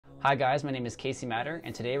Hi guys, my name is Casey Matter,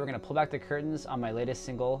 and today we're going to pull back the curtains on my latest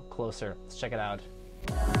single, Closer. Let's check it out.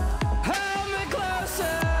 Hold me closer,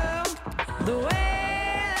 the way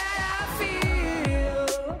that I feel.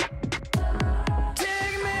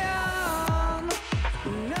 Take me on,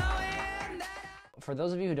 knowing that. For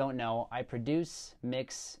those of you who don't know, I produce,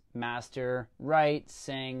 mix, master, write,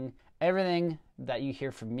 sing. Everything that you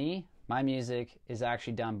hear from me, my music, is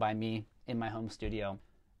actually done by me in my home studio.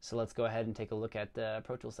 So let's go ahead and take a look at the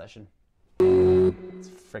Pro Tools session. It's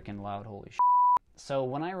freaking loud, holy shit. So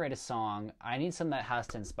when I write a song, I need something that has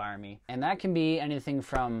to inspire me. And that can be anything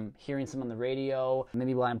from hearing something on the radio,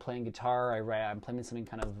 maybe while I'm playing guitar, I'm playing something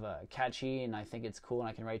kind of catchy and I think it's cool and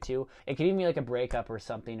I can write to. It could even be like a breakup or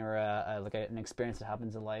something, or an experience that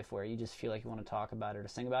happens in life where you just feel like you want to talk about it or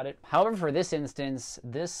sing about it. However, for this instance,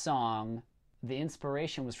 this song, the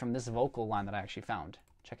inspiration was from this vocal line that I actually found.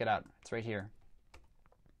 Check it out, it's right here.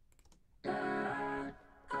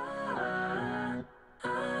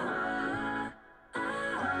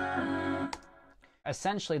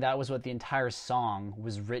 Essentially, that was what the entire song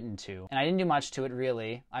was written to. And I didn't do much to it,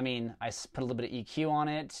 really. I mean, I put a little bit of EQ on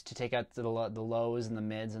it to take out the lows and the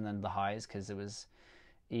mids and then the highs, because it was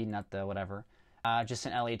eating at the whatever. Just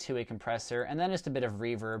an LA2A compressor, and then just a bit of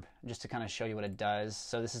reverb, just to kind of show you what it does.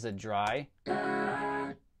 So this is a dry.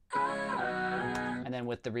 And then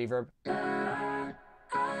with the reverb.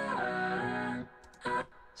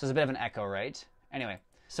 So it's a bit of an echo, right? Anyway.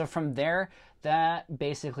 So from there, that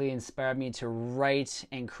basically inspired me to write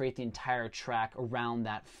and create the entire track around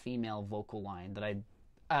that female vocal line that I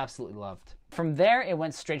absolutely loved. From there, it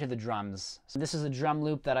went straight to the drums. So this is a drum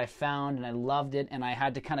loop that I found and I loved it, and I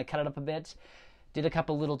had to kind of cut it up a bit. Did a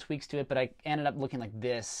couple little tweaks to it, but I ended up looking like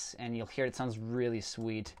this, and you'll hear it sounds really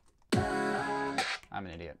sweet. I'm an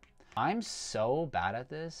idiot. I'm so bad at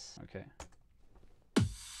this. Okay.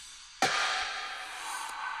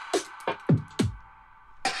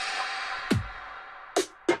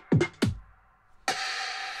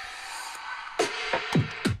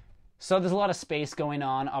 So there's a lot of space going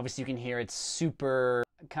on. Obviously you can hear it's super,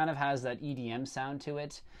 kind of has that EDM sound to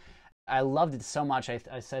it. I loved it so much.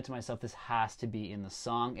 I said to myself, this has to be in the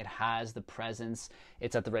song. It has the presence.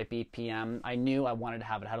 It's at the right BPM. I knew I wanted to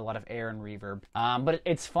have it. It had a lot of air and reverb. But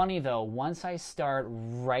it's funny though, once I start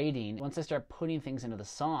writing, once I start putting things into the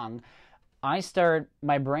song,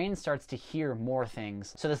 my brain starts to hear more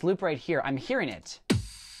things. So this loop right here, I'm hearing it.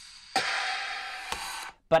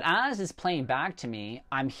 But as it's playing back to me,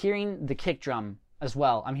 I'm hearing the kick drum as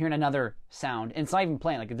well. I'm hearing another sound. And it's not even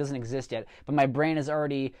playing, like it doesn't exist yet. But my brain is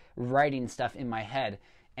already writing stuff in my head.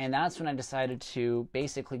 And that's when I decided to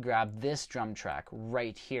basically grab this drum track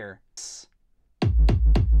right here.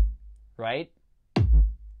 Right?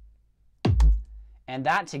 And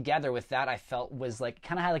that together with that I felt was like,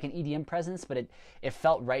 kind of had like an EDM presence, but it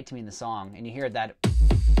felt right to me in the song. And you hear that.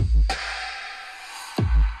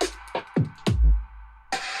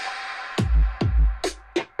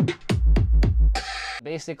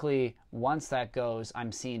 Basically, once that goes,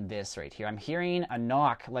 I'm seeing this right here. I'm hearing a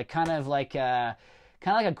knock, like kind of like a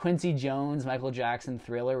Quincy Jones, Michael Jackson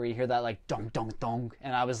Thriller, where you hear that like dong dong dong,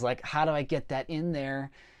 and I was like, how do I get that in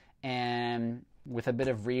there? And with a bit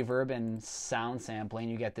of reverb and sound sampling,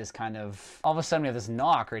 you get this kind of, all of a sudden we have this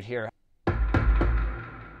knock right here.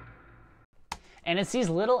 And it's these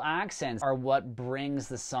little accents are what brings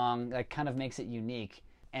the song, that kind of makes it unique.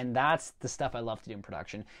 And that's the stuff I love to do in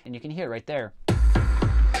production. And you can hear it right there.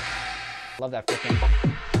 Love that freaking.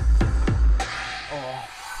 Oh.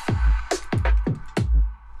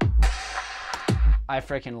 I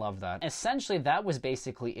freaking love that. Essentially, that was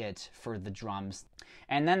basically it for the drums.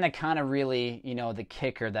 And then the kind of really, the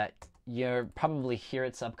kicker that you probably hear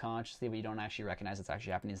it subconsciously, but you don't actually recognize it's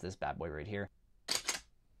actually happening, is this bad boy right here.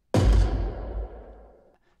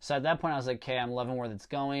 So at that point I was like, okay, I'm loving where that's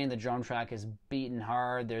going. The drum track is beating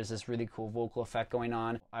hard. There's this really cool vocal effect going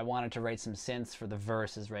on. I wanted to write some synths for the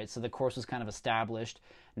verses, right? So the chorus was kind of established.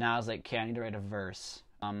 Now I was like, okay, I need to write a verse.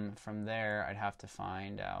 From there, I'd have to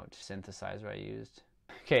find out synthesizer I used.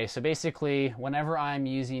 Okay, so basically, whenever I'm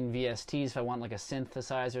using VSTs, if I want like a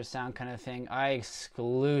synthesizer sound kind of thing, I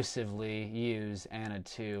exclusively use Anna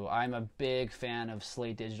 2. I'm a big fan of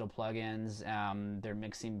Slate Digital plugins, their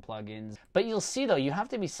mixing plugins. But you'll see though, you have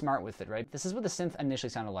to be smart with it, right? This is what the synth initially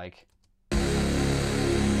sounded like.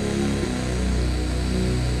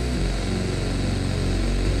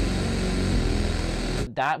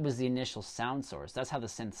 That was the initial sound source. That's how the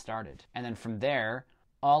synth started. And then from there,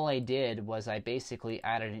 all I did was I basically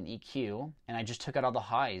added an EQ and I just took out all the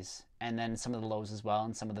highs and then some of the lows as well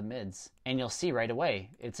and some of the mids. And you'll see right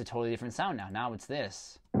away, it's a totally different sound now. Now it's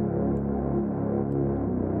this.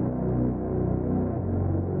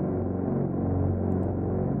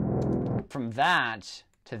 From that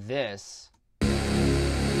to this,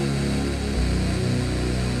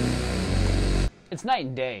 it's night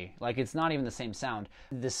and day. Like, it's not even the same sound.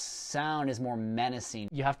 This sound is more menacing.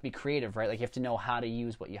 You have to be creative, right? Like, you have to know how to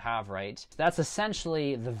use what you have, right? That's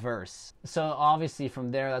essentially the verse. So obviously from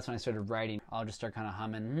there, that's when I started writing. I'll just start kind of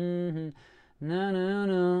humming, na na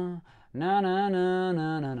na, na na na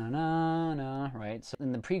na na na na na, right? So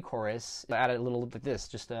in the pre-chorus, I added a little loop like this,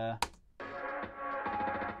 just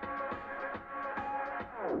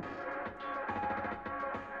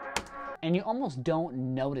and you almost don't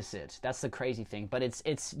notice it. That's the crazy thing. But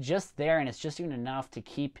it's just there, and it's just even enough to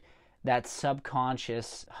keep that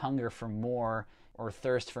subconscious hunger for more, or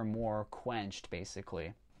thirst for more, quenched,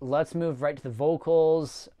 basically. Let's move right to the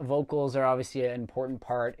vocals. Vocals are obviously an important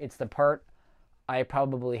part. It's the part I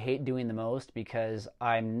probably hate doing the most because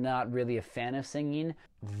I'm not really a fan of singing.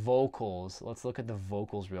 Vocals. Let's look at the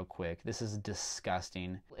vocals real quick. This is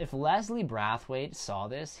disgusting. If Leslie Brathwaite saw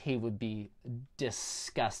this, he would be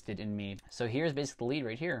disgusted in me. So here's basically the lead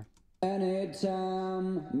right here.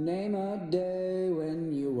 Anytime, name a day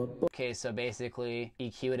when you were born. Okay, so basically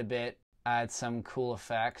EQ it a bit, add some cool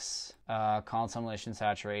effects, consolidation,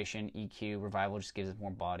 saturation, EQ, revival just gives it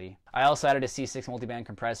more body. I also added a C6 multiband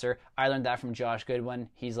compressor. I learned that from Josh Goodwin.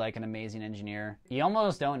 He's like an amazing engineer. You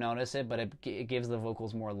almost don't notice it, but it gives the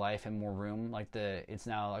vocals more life and more room. Like it's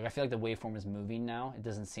now, like I feel like the waveform is moving now. It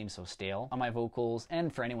doesn't seem so stale. On my vocals,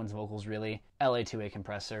 and for anyone's vocals really, LA2A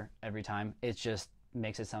compressor every time. It's just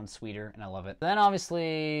makes it sound sweeter, and I love it. Then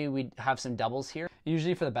obviously we have some doubles here.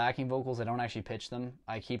 Usually for the backing vocals, I don't actually pitch them.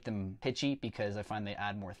 I keep them pitchy because I find they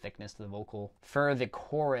add more thickness to the vocal. For the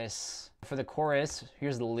chorus,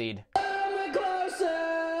 here's the lead. Come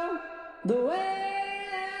closer, the way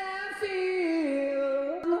that I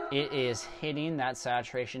feel. It is hitting that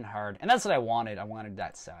saturation hard, and that's what I wanted. I wanted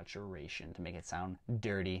that saturation to make it sound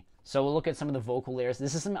dirty. So we'll look at some of the vocal layers.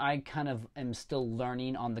 This is something I kind of am still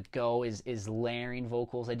learning on the go, is layering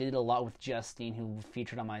vocals. I did it a lot with Justine, who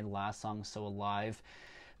featured on my last song, So Alive,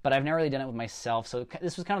 but I've never really done it with myself. So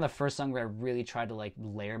this was kind of the first song where I really tried to like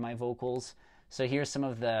layer my vocals. So here's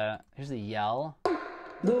the yell.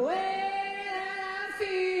 The way that I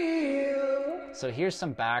feel. So here's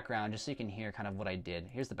some background, just so you can hear kind of what I did.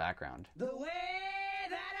 Here's the background. The way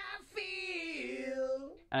that I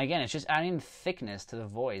feel. And again, it's just adding thickness to the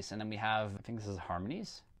voice. And then we have, I think this is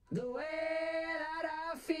harmonies. The way that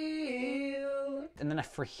I feel. And then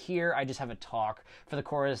for here, I just have a talk. For the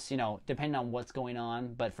chorus, you know, depending on what's going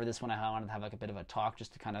on. But for this one, I wanted to have like a bit of a talk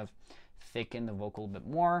just to kind of thicken the vocal a bit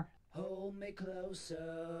more. Hold me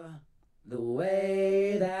closer. The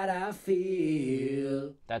way that I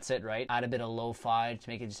feel. That's it, right? Add a bit of lo-fi to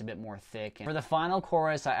make it just a bit more thick. And for the final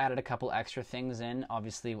chorus, I added a couple extra things in.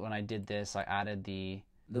 Obviously, when I did this, I added the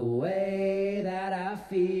way that I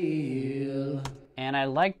feel. And I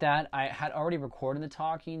like that. I had already recorded the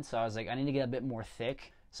talking, so I was like, I need to get a bit more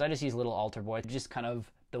thick. So I just use Little Alter Boy. Just kind of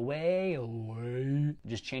the way away.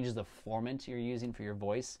 Just changes the formant you're using for your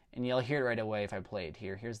voice. And you'll hear it right away if I play it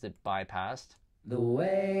here. Here's the bypassed. The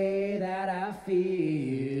way that I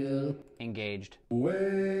feel. Engaged. The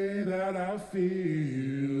way that I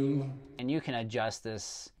feel. And you can adjust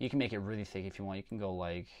this. You can make it really thick if you want. You can go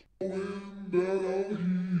like.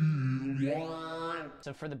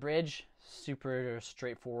 So for the bridge, super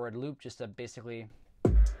straightforward loop, just a basically.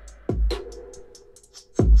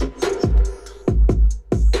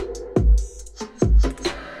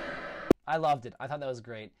 I loved it. I thought that was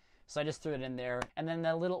great. So I just threw it in there. And then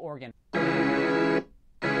the little organ.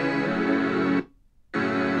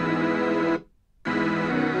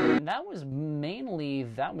 And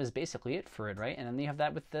that was basically it for it, right? And then you have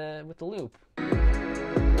that with the loop.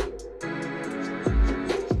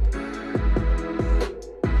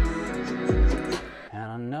 I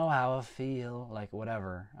don't know how I feel, like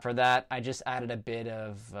whatever. For that, I just added a bit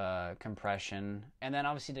of compression. And then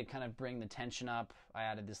obviously to kind of bring the tension up, I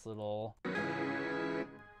added this little...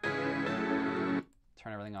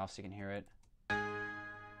 Turn everything off so you can hear it.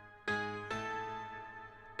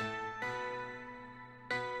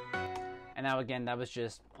 And now again, that was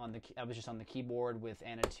just on the keyboard with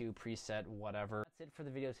Anna 2 preset, whatever. That's it for the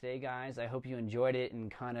video today, guys. I hope you enjoyed it and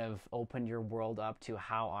kind of opened your world up to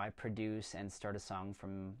how I produce and start a song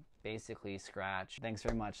from basically scratch. Thanks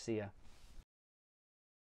very much. See ya.